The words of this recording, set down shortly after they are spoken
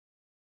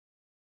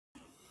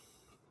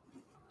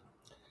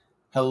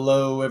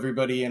Hello,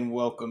 everybody, and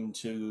welcome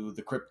to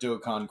the Crypto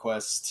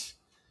Conquest.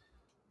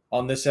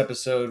 On this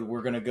episode,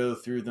 we're going to go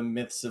through the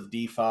myths of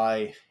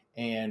DeFi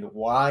and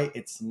why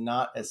it's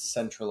not as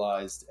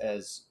centralized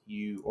as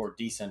you or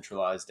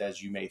decentralized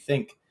as you may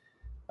think.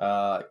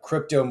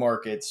 Crypto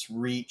markets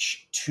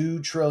reach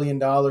 $2 trillion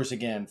dollars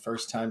again,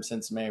 first time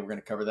since May. We're going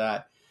to cover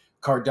that.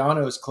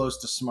 Cardano is close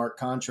to smart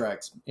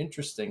contracts.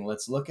 Interesting.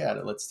 Let's look at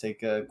it. Let's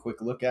take a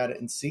quick look at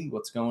it and see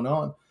what's going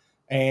on.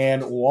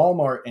 And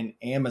Walmart and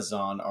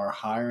Amazon are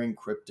hiring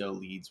crypto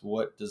leads.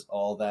 What does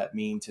all that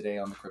mean today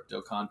on the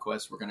Crypto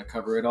Conquest? We're going to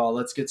cover it all.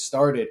 Let's get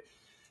started.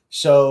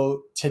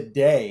 So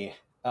today,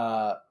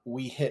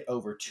 we hit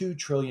over $2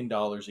 trillion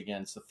dollars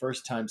again. It's the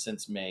first time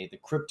since May. The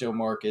crypto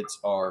markets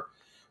are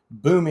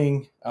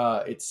booming.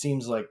 It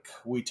seems like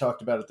we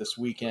talked about it this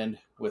weekend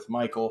with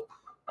Michael.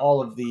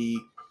 All of the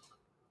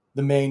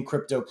main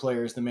crypto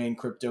players, the main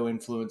crypto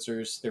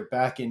influencers, they're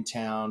back in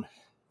town,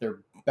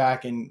 they're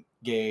back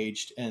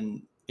engaged,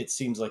 and it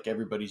seems like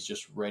everybody's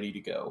just ready to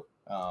go.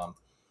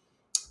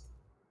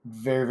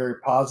 Very, very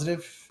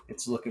positive.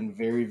 It's looking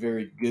very,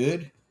 very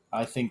good.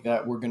 I think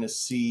that we're going to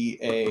see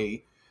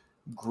a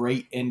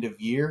great end of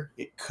year.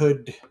 It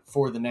could,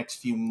 for the next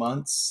few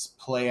months,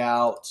 play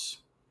out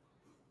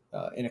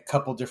in a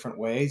couple different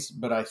ways,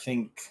 but I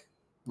think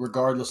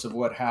regardless of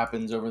what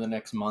happens over the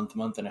next month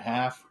and a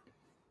half,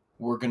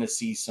 we're going to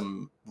see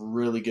some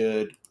really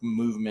good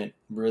movement,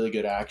 really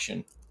good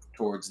action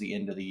towards the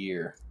end of the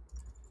year.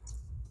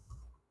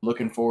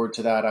 Looking forward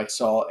to that. I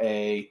saw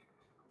a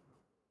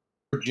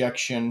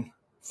projection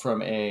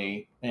from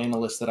a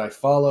analyst that I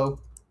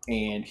follow,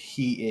 and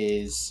he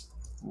is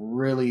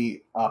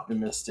really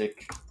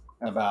optimistic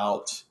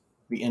about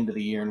the end of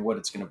the year and what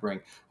it's going to bring.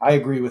 I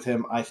agree with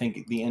him. I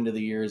think the end of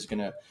the year is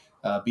going to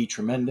be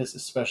tremendous,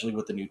 especially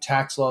with the new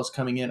tax laws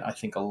coming in. I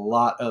think a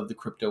lot of the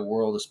crypto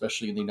world,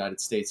 especially in the United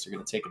States, are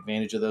going to take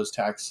advantage of those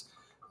tax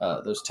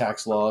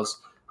laws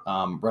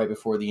right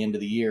before the end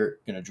of the year.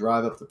 Going to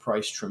drive up the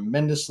price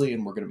tremendously,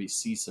 and we're going to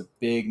see some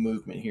big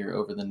movement here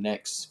over the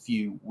next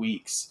few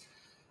weeks.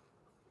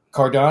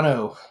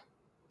 Cardano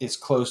is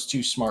close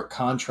to smart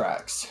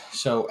contracts.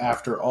 So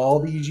after all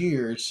these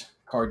years,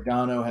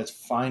 Cardano has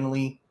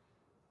finally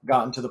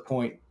gotten to the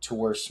point to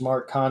where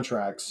smart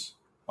contracts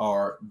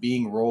are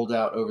being rolled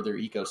out over their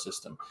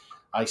ecosystem.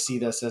 I see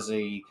this as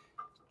a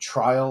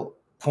trial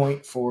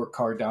point for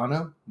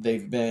Cardano.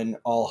 They've been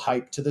all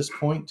hyped to this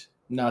point.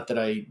 Not that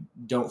I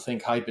don't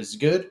think hype is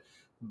good,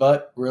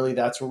 but really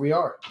that's where we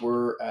are.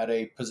 We're at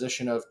a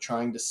position of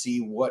trying to see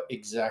what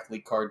exactly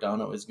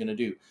Cardano is going to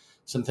do.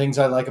 Some things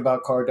I like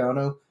about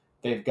Cardano: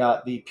 they've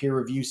got the peer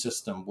review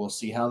system. We'll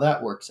see how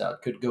that works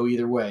out. Could go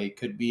either way.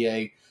 Could be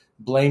a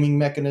blaming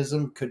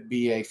mechanism, could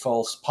be a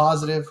false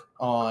positive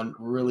on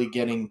really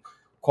getting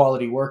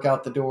quality work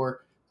out the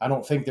door. I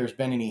don't think there's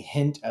been any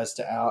hint as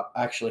to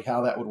actually how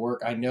that would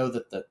work. I know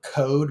that the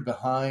code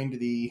behind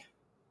the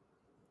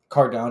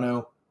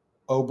Cardano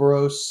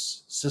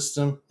Oboros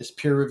system is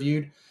peer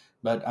reviewed,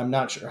 but I'm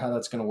not sure how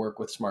that's going to work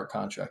with smart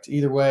contracts.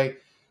 Either way,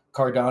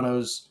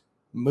 Cardano's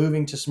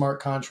moving to smart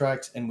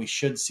contracts, and we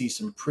should see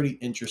some pretty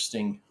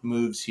interesting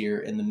moves here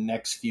in the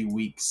next few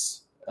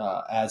weeks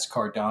as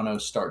Cardano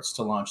starts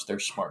to launch their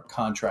smart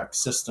contract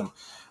system.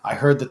 I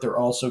heard that they're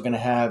also going to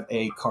have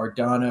a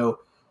Cardano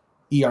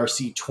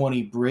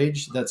ERC20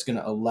 bridge that's going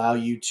to allow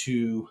you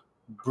to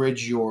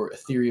bridge your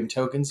Ethereum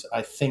tokens.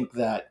 I think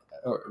that,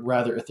 or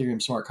rather,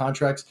 Ethereum smart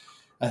contracts.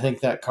 I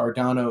think that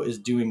Cardano is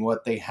doing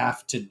what they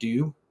have to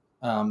do.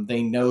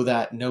 They know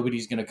that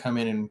nobody's going to come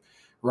in and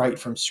write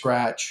from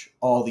scratch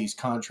all these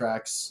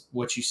contracts.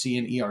 What you see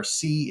in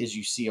ERC is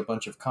you see a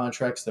bunch of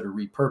contracts that are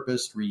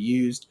repurposed,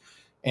 reused,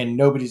 and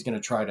nobody's going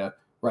to try to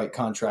write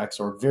contracts,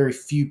 or very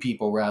few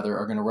people rather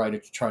are going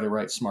to try to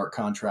write smart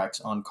contracts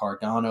on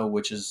Cardano,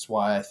 which is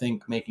why I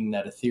think making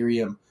that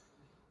Ethereum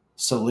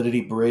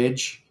Solidity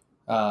bridge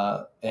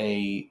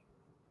a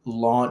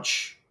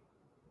launch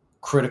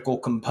critical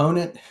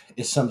component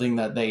is something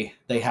that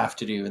they have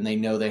to do, and they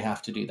know they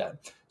have to do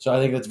that. So I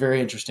think that's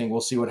very interesting.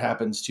 We'll see what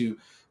happens to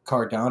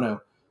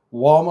Cardano.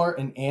 Walmart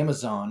and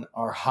Amazon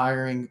are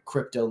hiring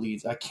crypto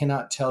leads. I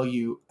cannot tell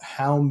you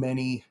how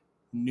many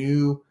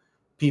new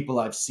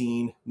people I've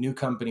seen, new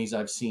companies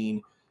I've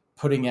seen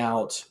putting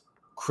out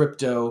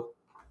crypto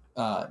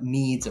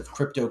needs of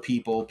crypto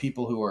people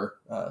who are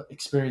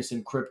experienced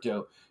in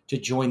crypto to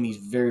join these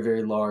very,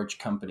 very large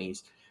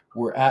companies.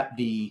 We're at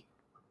the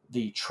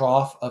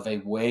trough of a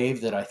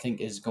wave that I think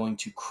is going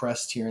to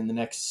crest here in the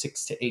next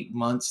 6 to 8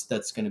 months.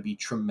 That's going to be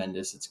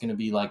tremendous. It's going to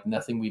be like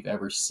nothing we've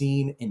ever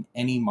seen in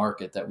any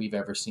market that we've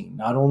ever seen.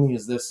 Not only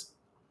is this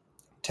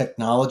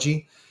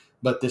technology,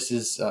 but this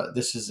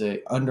is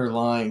a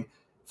underlying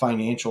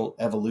financial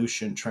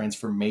evolution,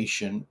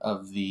 transformation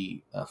of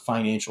the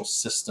financial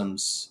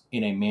systems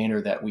in a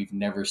manner that we've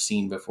never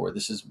seen before.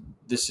 This is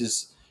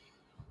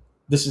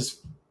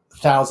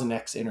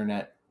 1000x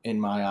internet in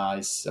my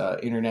eyes.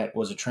 Internet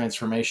was a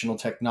transformational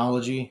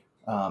technology.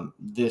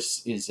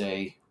 This is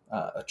a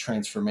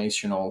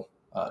transformational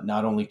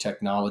not only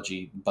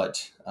technology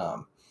but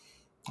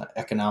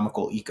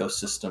economical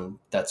ecosystem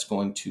that's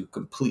going to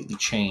completely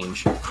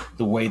change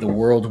the way the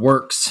world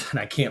works. And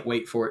I can't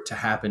wait for it to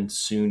happen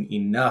soon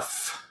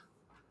enough.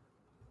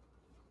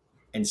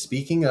 And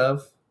speaking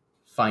of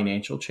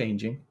financial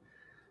changing,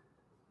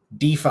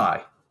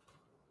 DeFi.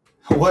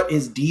 What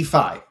is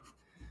DeFi?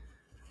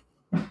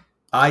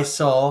 I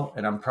saw,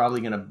 and I'm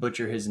probably going to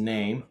butcher his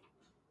name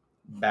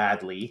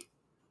badly,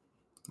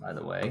 by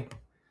the way,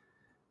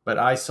 but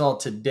I saw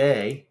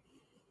today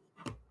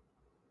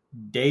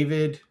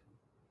David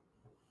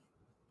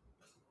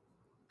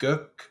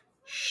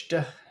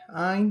Guckstein.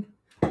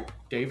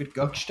 David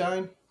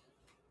Guckstein.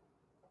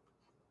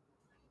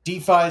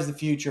 DeFi is the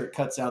future. It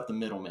cuts out the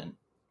middlemen.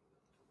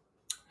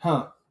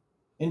 Huh.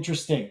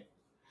 Interesting.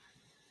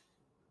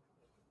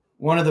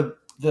 One of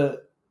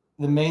the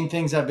main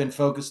things I've been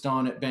focused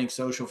on at Bank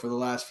Social for the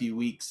last few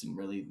weeks, and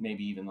really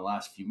maybe even the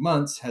last few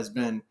months, has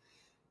been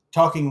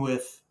talking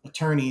with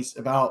attorneys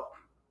about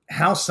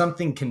how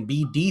something can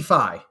be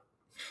DeFi.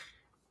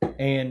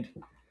 And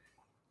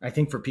I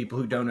think for people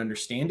who don't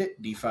understand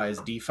it, DeFi is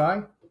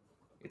DeFi.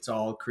 It's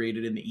all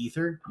created in the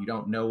ether. You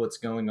don't know what's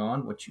going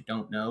on. What you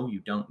don't know, you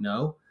don't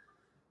know.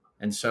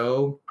 And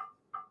so,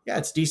 yeah,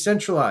 it's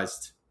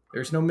decentralized.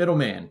 There's no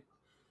middleman.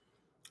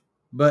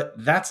 But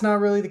that's not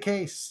really the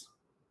case.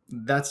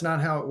 That's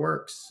not how it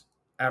works.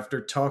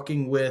 After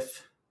talking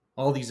with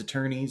all these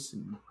attorneys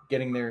and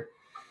getting their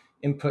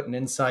input and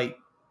insight,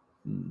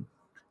 and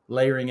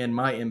layering in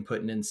my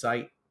input and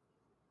insight,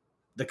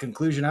 the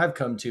conclusion I've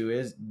come to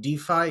is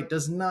DeFi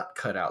does not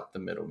cut out the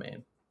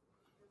middleman.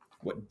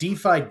 What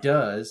DeFi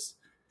does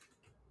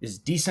is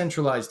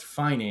decentralized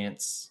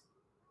finance,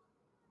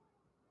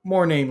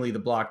 more namely the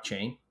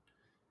blockchain,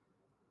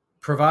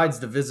 provides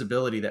the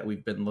visibility that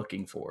we've been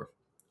looking for.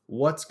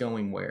 What's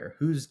going where?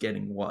 Who's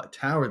getting what?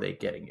 How are they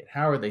getting it?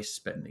 How are they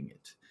spending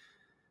it?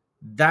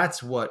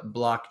 That's what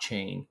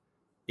blockchain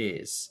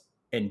is.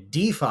 And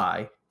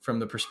DeFi, from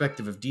the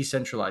perspective of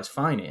decentralized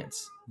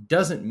finance,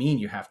 doesn't mean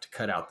you have to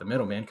cut out the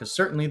middleman, because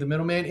certainly the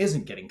middleman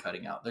isn't getting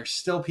cutting out. There's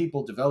still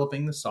people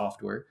developing the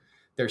software.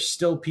 There's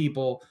still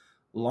people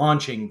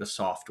launching the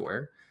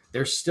software.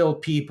 There's still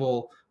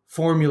people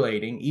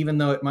formulating, even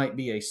though it might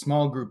be a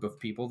small group of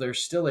people,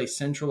 there's still a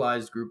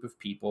centralized group of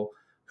people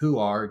who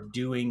are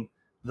doing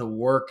the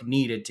work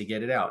needed to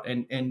get it out.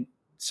 And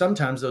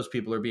sometimes those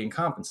people are being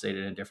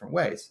compensated in different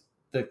ways.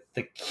 The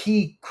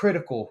key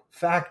critical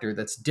factor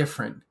that's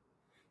different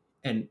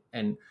and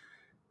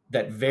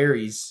that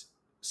varies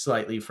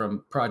slightly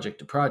from project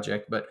to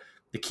project, but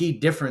the key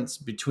difference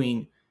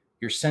between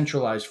your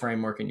centralized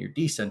framework and your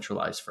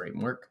decentralized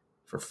framework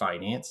for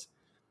finance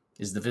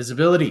is the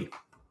visibility.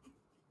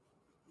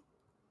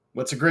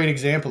 What's a great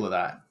example of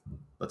that?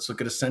 Let's look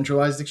at a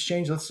centralized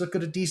exchange. Let's look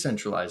at a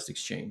decentralized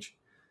exchange.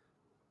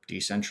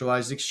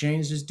 Decentralized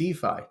exchange is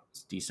DeFi.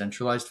 It's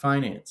decentralized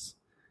finance.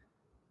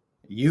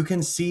 You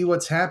can see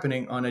what's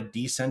happening on a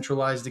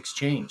decentralized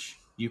exchange.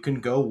 You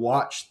can go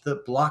watch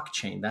the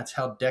blockchain. That's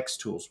how Dex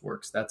Tools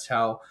works. That's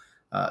how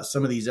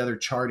some of these other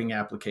charting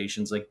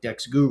applications like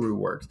Dex Guru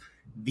works.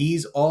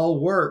 These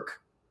all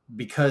work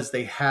because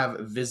they have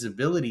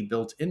visibility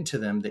built into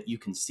them that you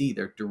can see.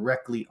 They're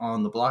directly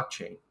on the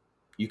blockchain.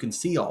 You can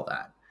see all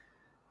that.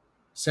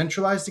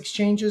 Centralized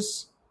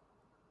exchanges,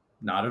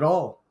 not at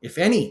all, if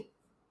any.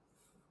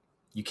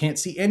 You can't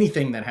see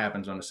anything that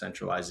happens on a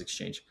centralized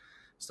exchange.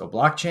 Still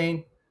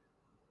blockchain,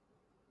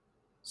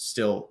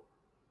 still,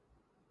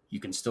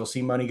 you can still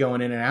see money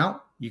going in and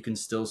out. You can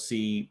still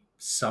see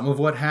some of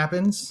what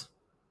happens.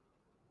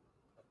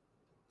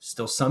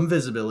 Still some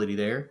visibility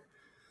there.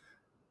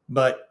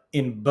 But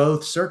in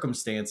both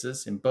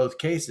circumstances, in both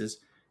cases,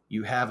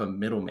 you have a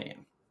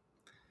middleman.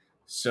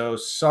 So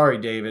sorry,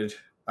 David,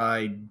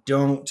 I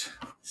don't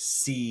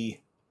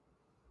see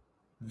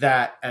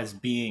that as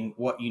being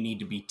what you need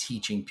to be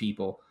teaching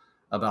people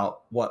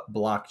about what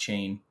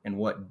blockchain and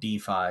what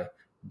DeFi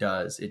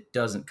does. It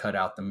doesn't cut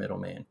out the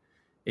middleman.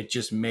 It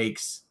just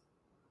makes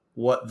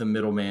what the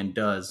middleman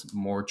does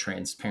more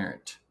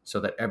transparent so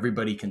that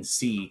everybody can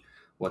see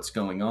what's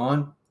going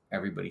on,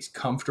 everybody's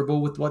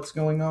comfortable with what's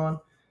going on,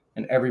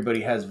 and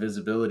everybody has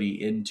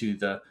visibility into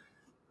the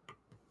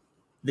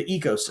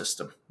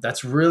ecosystem.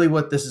 That's really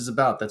what this is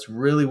about. That's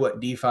really what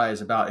DeFi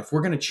is about. If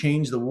we're going to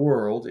change the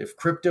world, if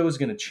crypto is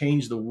going to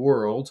change the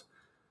world,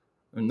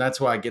 and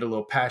that's why I get a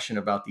little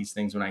passionate about these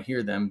things when I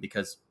hear them,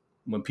 because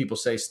when people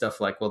say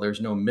stuff like, well, there's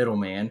no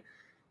middleman,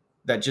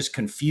 that just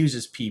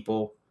confuses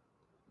people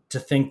to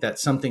think that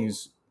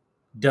something's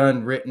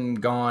done, written,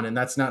 gone, and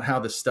that's not how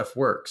this stuff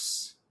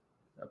works.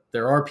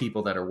 There are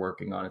people that are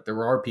working on it.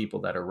 There are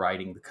people that are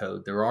writing the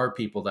code. There are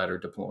people that are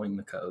deploying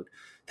the code.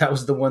 That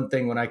was the one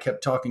thing when I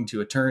kept talking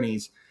to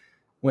attorneys,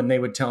 when they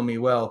would tell me,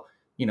 well,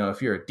 you know,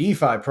 if you're a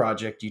DeFi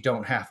project, you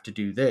don't have to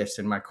do this.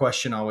 And my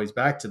question always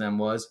back to them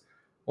was,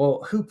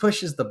 well, who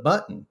pushes the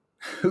button?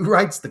 Who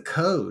writes the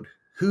code?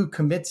 Who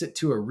commits it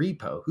to a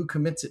repo? Who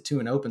commits it to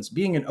an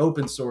being an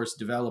open source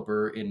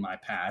developer in my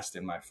past,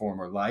 in my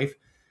former life,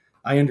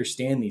 I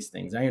understand these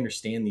things. I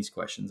understand these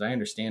questions. I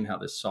understand how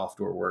this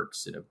software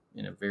works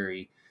in a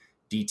very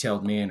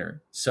detailed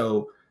manner.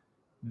 So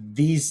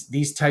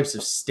these types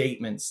of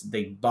statements,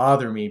 they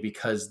bother me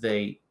because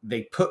they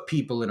put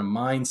people in a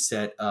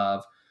mindset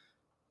of,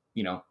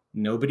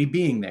 nobody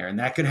being there. And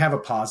that could have a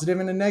positive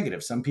and a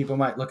negative. Some people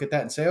might look at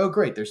that and say, oh,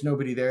 great, there's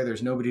nobody there.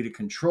 There's nobody to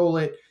control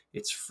it.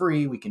 It's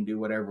free. We can do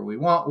whatever we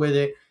want with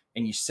it.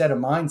 And you set a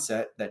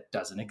mindset that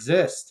doesn't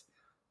exist.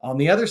 On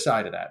the other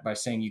side of that, by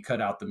saying you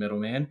cut out the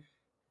middleman,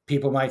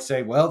 people might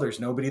say, well, there's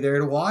nobody there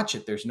to watch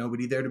it. There's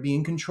nobody there to be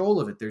in control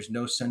of it. There's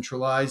no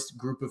centralized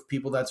group of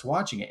people that's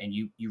watching it. And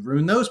you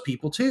ruin those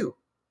people too.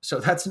 So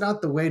that's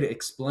not the way to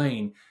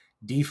explain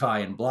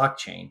DeFi and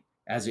blockchain,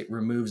 as it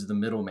removes the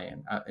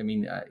middleman.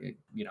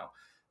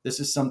 This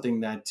is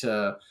something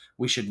that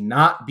we should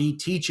not be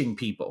teaching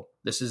people.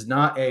 This is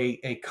not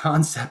a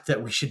concept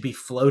that we should be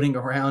floating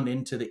around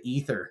into the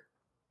ether.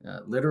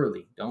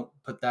 Literally, don't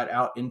put that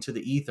out into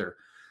the ether.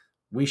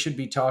 We should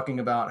be talking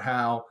about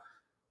how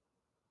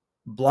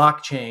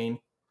blockchain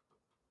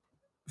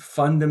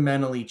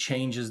fundamentally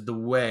changes the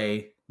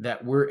way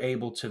that we're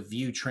able to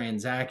view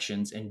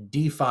transactions, and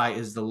DeFi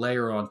is the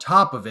layer on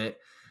top of it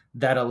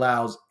that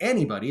allows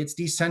anybody. It's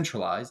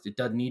decentralized. It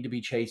doesn't need to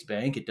be Chase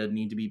Bank. It doesn't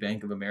need to be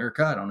Bank of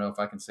America. I don't know if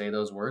I can say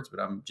those words, but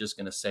I'm just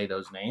going to say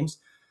those names.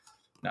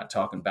 Not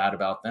talking bad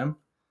about them.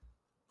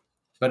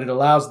 But it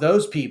allows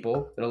those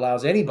people, it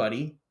allows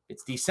anybody.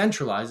 It's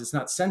decentralized. It's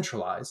not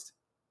centralized.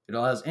 It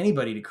allows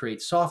anybody to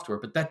create software,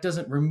 but that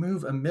doesn't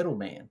remove a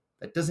middleman.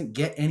 That doesn't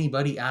get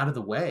anybody out of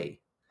the way.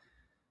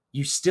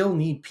 You still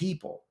need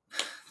people.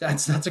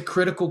 That's a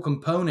critical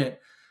component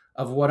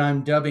of what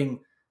I'm dubbing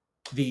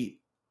the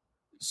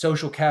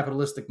social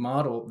capitalistic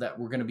model that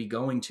we're going to be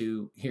going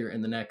to here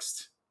in the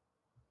next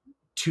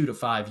 2 to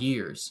 5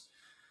 years,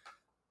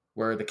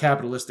 where the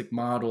capitalistic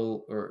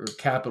model or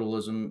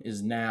capitalism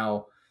is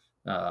now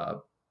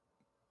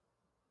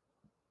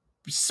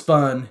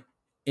spun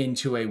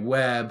into a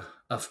web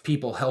of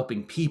people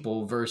helping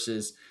people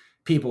versus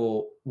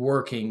people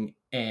working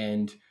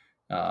and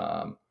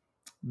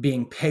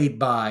being paid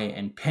by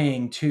and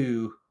paying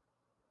to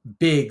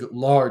big,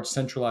 large,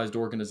 centralized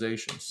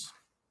organizations.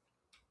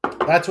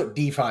 That's what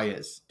DeFi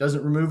is.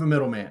 Doesn't remove a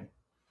middleman.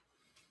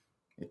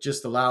 It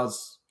just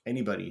allows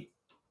anybody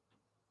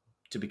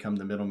to become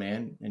the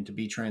middleman and to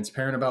be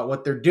transparent about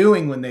what they're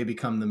doing when they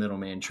become the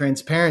middleman.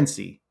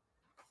 Transparency.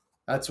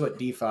 That's what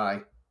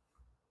DeFi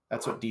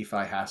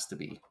has to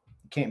be.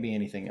 It can't be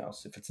anything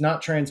else. If it's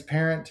not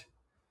transparent,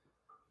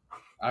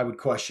 I would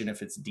question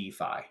if it's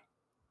DeFi.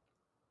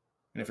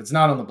 And if it's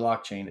not on the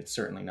blockchain, it's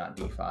certainly not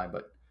DeFi.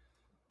 But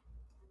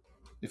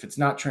if it's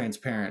not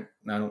transparent,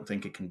 I don't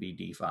think it can be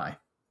DeFi.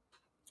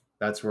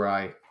 That's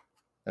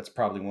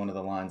probably one of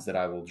the lines that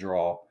I will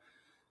draw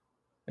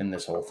in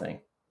this whole thing.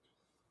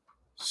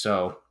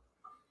 So,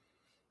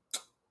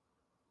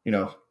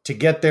 to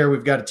get there,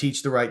 we've got to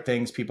teach the right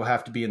things. People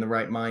have to be in the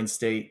right mind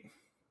state.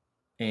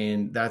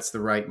 And that's the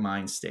right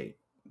mind state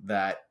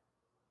that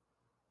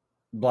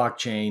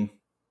blockchain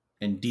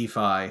and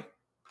DeFi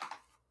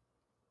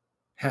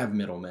have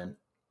middlemen.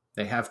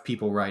 They have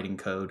people writing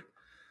code.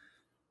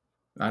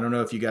 I don't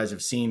know if you guys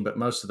have seen, but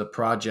most of the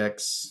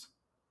projects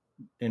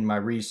in my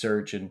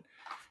research and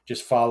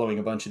just following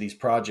a bunch of these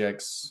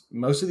projects,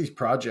 most of these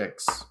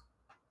projects,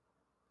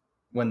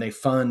 when they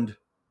vote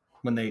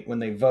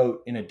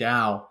in a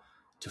DAO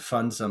to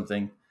fund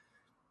something,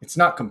 it's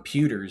not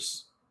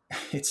computers.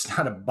 It's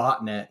not a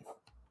botnet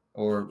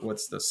or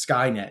what's the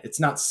Skynet. It's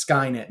not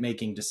Skynet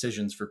making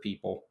decisions for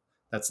people.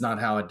 That's not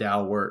how a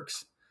DAO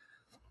works.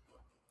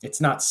 It's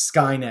not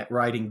Skynet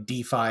writing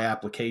DeFi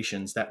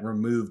applications that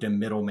removed a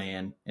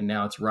middleman and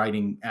now it's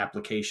writing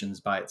applications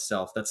by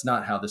itself. That's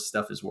not how this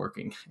stuff is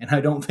working. And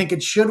I don't think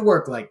it should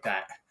work like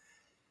that.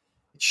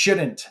 It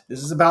shouldn't.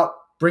 This is about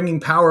bringing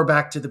power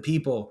back to the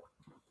people.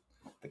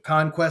 The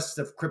conquest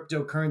of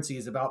cryptocurrency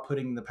is about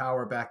putting the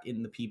power back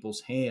in the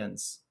people's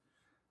hands,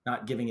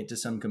 not giving it to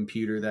some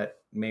computer that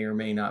may or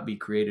may not be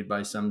created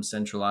by some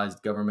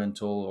centralized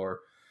governmental or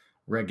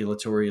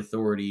regulatory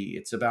authority.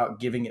 It's about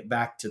giving it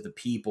back to the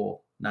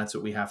people. And that's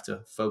what we have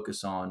to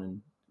focus on.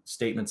 And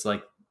statements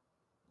like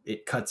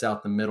it cuts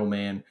out the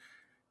middleman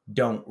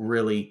don't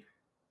really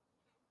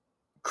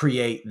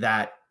create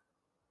that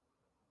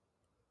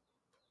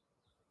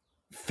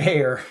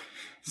fair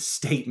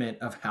statement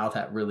of how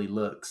that really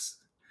looks.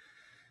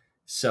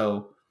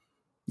 So,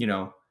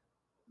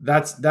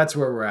 that's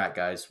where we're at,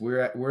 guys.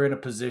 We're in a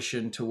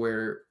position to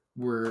where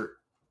we're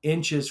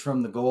inches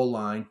from the goal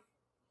line.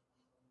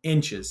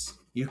 Inches.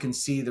 You can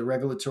see the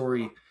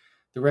regulatory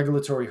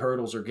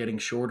hurdles are getting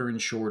shorter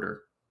and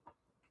shorter.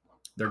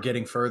 They're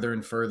getting further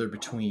and further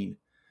between.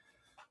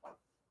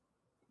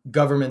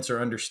 Governments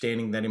are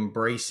understanding that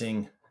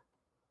embracing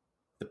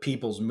the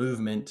people's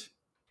movement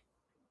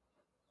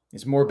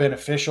is more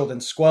beneficial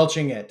than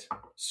squashing it.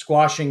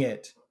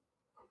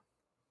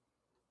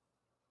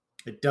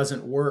 It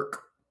doesn't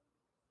work.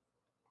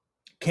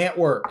 Can't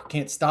work.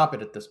 Can't stop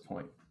it at this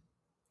point.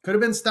 Could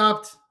have been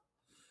stopped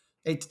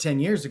 8 to 10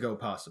 years ago,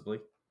 possibly.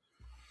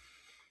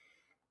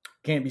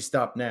 Can't be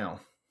stopped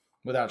now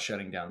without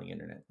shutting down the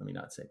internet. Let me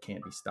not say it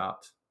can't be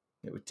stopped.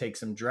 It would take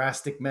some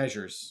drastic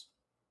measures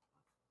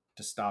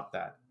to stop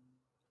that.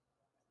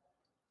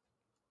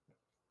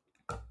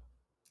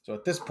 So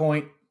at this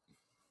point,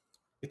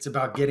 it's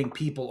about getting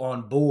people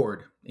on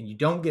board. And you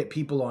don't get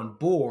people on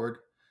board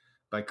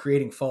by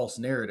creating false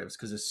narratives,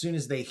 because as soon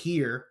as they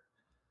hear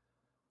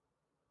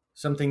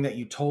something that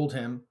you told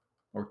him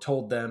or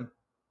told them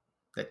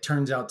that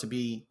turns out to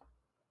be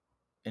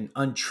an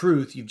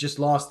untruth, you've just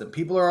lost them.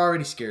 People are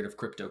already scared of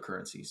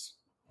cryptocurrencies.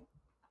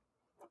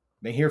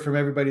 They hear from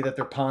everybody that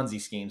they're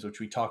Ponzi schemes, which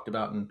we talked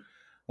about in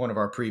one of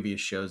our previous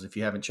shows. If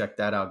you haven't checked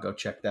that out, go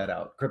check that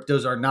out.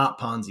 Cryptos are not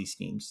Ponzi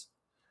schemes.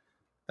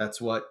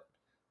 That's what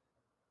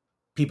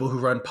people who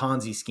run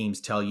Ponzi schemes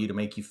tell you to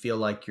make you feel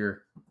like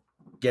you're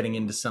getting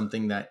into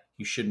something that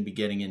you shouldn't be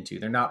getting into.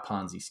 They're not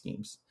Ponzi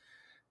schemes.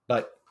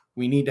 But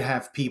we need to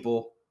have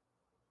people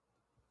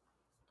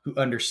who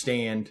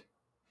understand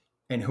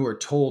and who are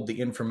told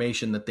the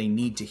information that they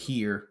need to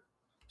hear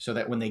so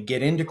that when they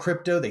get into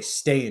crypto, they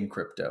stay in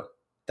crypto.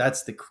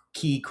 That's the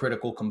key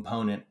critical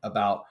component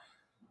about,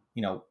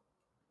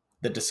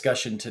 the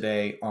discussion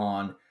today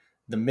on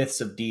the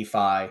myths of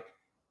DeFi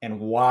and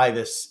why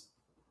this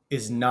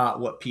is not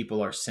what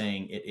people are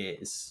saying it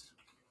is.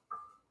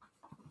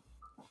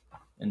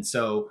 And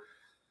so,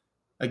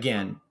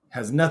 again,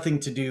 has nothing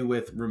to do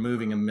with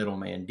removing a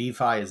middleman.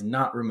 DeFi is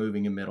not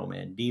removing a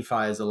middleman.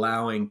 DeFi is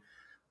allowing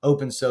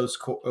open source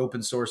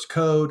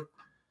code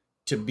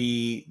to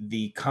be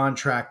the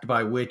contract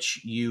by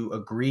which you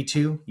agree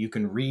to. You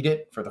can read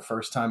it for the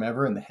first time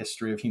ever in the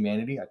history of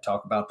humanity. I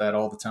talk about that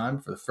all the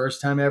time. For the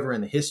first time ever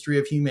in the history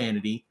of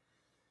humanity,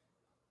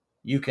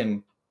 you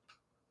can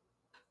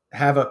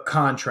have a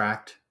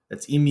contract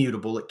that's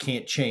immutable. It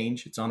can't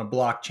change. It's on a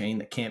blockchain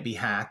that can't be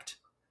hacked.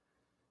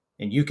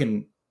 And you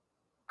can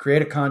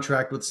create a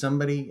contract with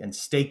somebody and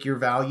stake your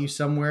value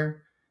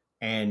somewhere,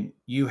 and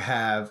you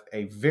have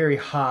a very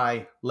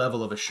high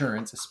level of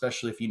assurance,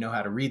 especially if you know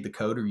how to read the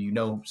code or you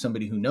know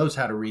somebody who knows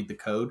how to read the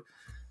code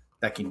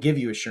that can give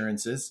you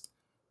assurances.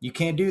 You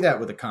can't do that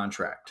with a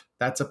contract.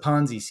 That's a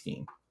Ponzi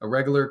scheme. A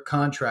regular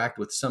contract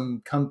with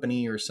some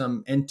company or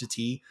some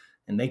entity,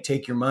 and they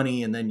take your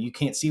money, and then you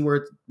can't see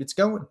where it's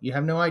going. You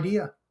have no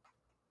idea.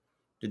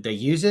 Did they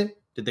use it?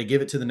 Did they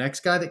give it to the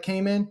next guy that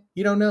came in?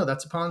 You don't know.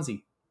 That's a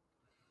Ponzi.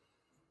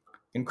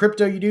 In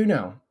crypto, you do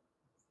know.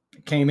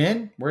 It came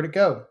in, where'd it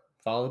go?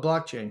 Follow the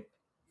blockchain.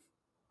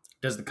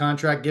 Does the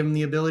contract give them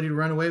the ability to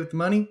run away with the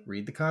money?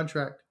 Read the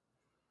contract.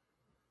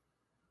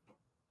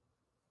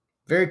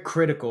 Very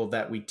critical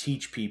that we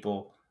teach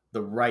people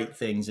the right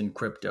things in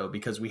crypto,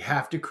 because we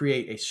have to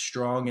create a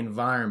strong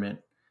environment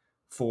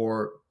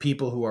for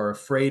people who are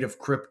afraid of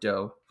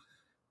crypto,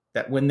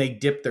 that when they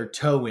dip their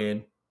toe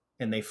in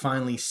and they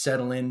finally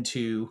settle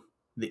into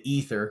the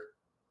ether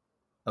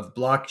of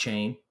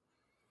blockchain,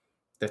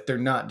 that they're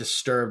not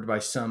disturbed by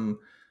some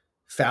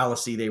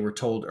fallacy they were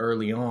told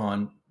early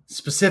on,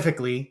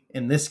 specifically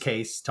in this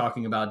case,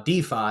 talking about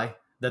DeFi,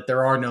 that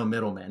there are no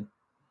middlemen,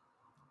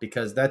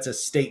 because that's a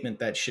statement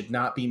that should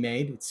not be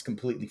made. It's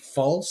completely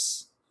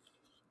false.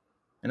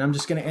 And I'm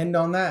just going to end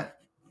on that.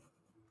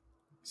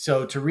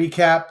 So to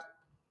recap,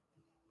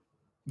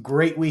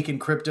 great week in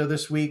crypto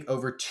this week,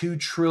 over 2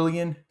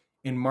 trillion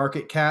in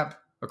market cap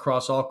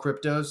across all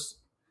cryptos.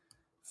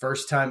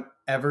 First time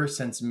ever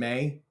since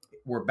May.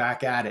 We're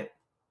back at it.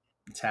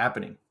 It's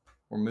happening.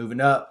 We're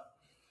moving up.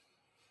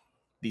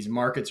 These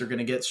markets are going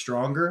to get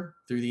stronger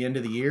through the end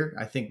of the year.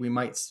 I think we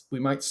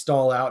might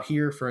stall out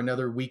here for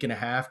another week and a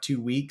half, 2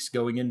 weeks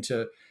going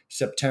into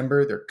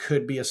September. There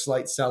could be a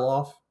slight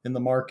sell-off in the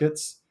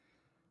markets,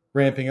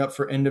 ramping up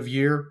for end of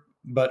year,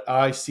 but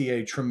I see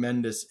a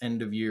tremendous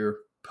end of year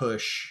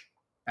push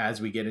as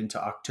we get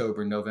into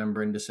October,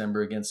 November, and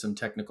December. Against some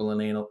technical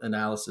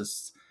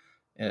analysis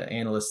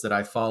analysts that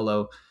I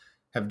follow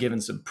have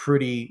given some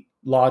pretty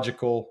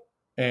logical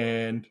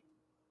and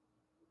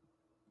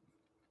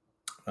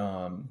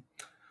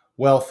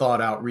well thought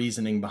out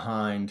reasoning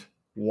behind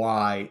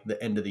why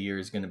the end of the year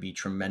is going to be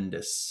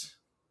tremendous.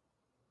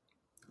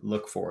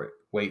 Look for it.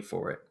 Wait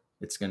for it.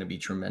 It's going to be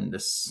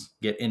tremendous.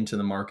 Get into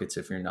the markets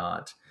if you're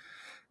not.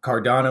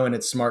 Cardano and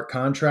its smart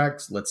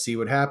contracts, let's see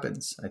what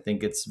happens. I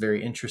think it's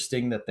very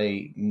interesting that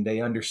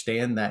they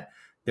understand that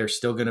they're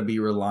still going to be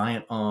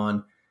reliant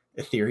on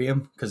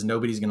Ethereum, because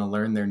nobody's going to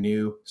learn their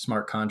new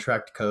smart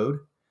contract code.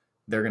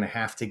 They're going to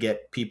have to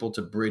get people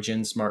to bridge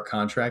in smart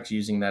contracts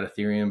using that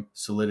Ethereum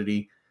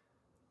Solidity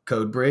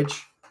code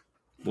bridge.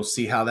 We'll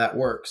see how that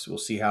works. We'll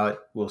see how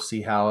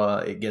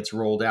it gets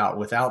rolled out.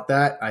 Without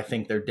that, I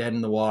think they're dead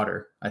in the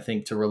water. I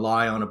think to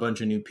rely on a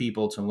bunch of new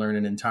people to learn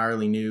an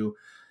entirely new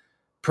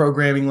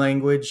programming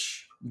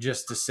language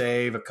just to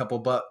save a couple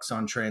bucks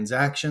on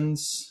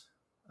transactions,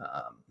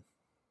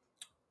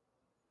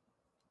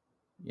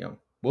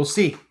 we'll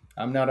see.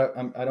 I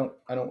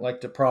don't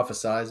like to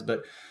prophesize,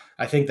 but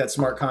I think that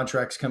smart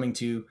contracts coming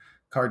to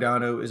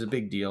Cardano is a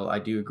big deal. I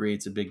do agree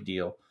it's a big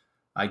deal.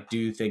 I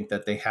do think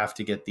that they have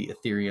to get the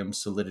Ethereum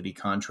Solidity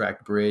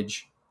contract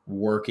bridge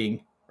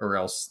working, or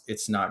else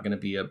it's not going to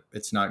be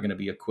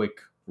a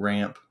quick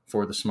ramp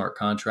for the smart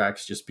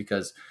contracts, just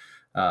because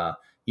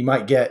you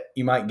might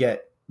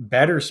get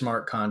better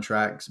smart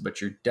contracts, but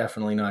you're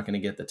definitely not going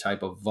to get the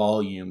type of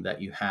volume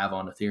that you have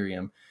on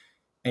Ethereum.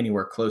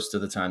 anywhere close to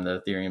the time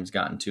that Ethereum's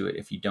gotten to it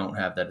if you don't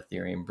have that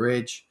Ethereum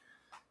bridge.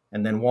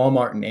 And then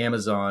Walmart and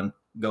Amazon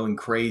going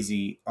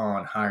crazy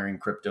on hiring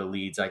crypto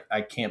leads.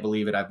 I can't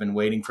believe it. I've been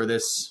waiting for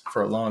this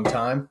for a long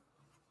time.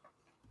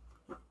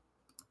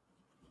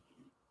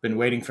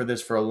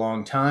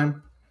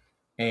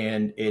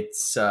 And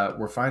it's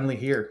we're finally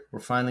here.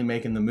 We're finally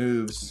making the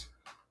moves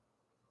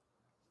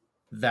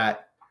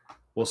that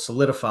will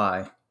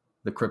solidify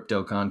the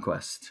crypto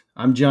conquest.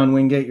 I'm John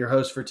Wingate, your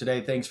host for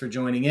today. Thanks for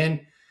joining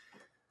in.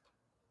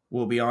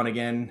 We'll be on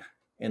again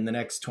in the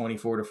next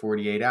 24 to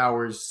 48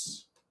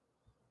 hours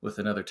with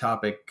another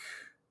topic,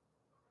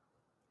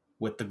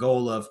 with the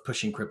goal of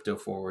pushing crypto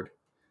forward,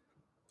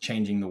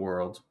 changing the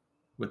world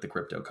with the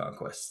crypto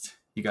conquest.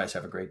 You guys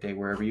have a great day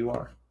wherever you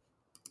are.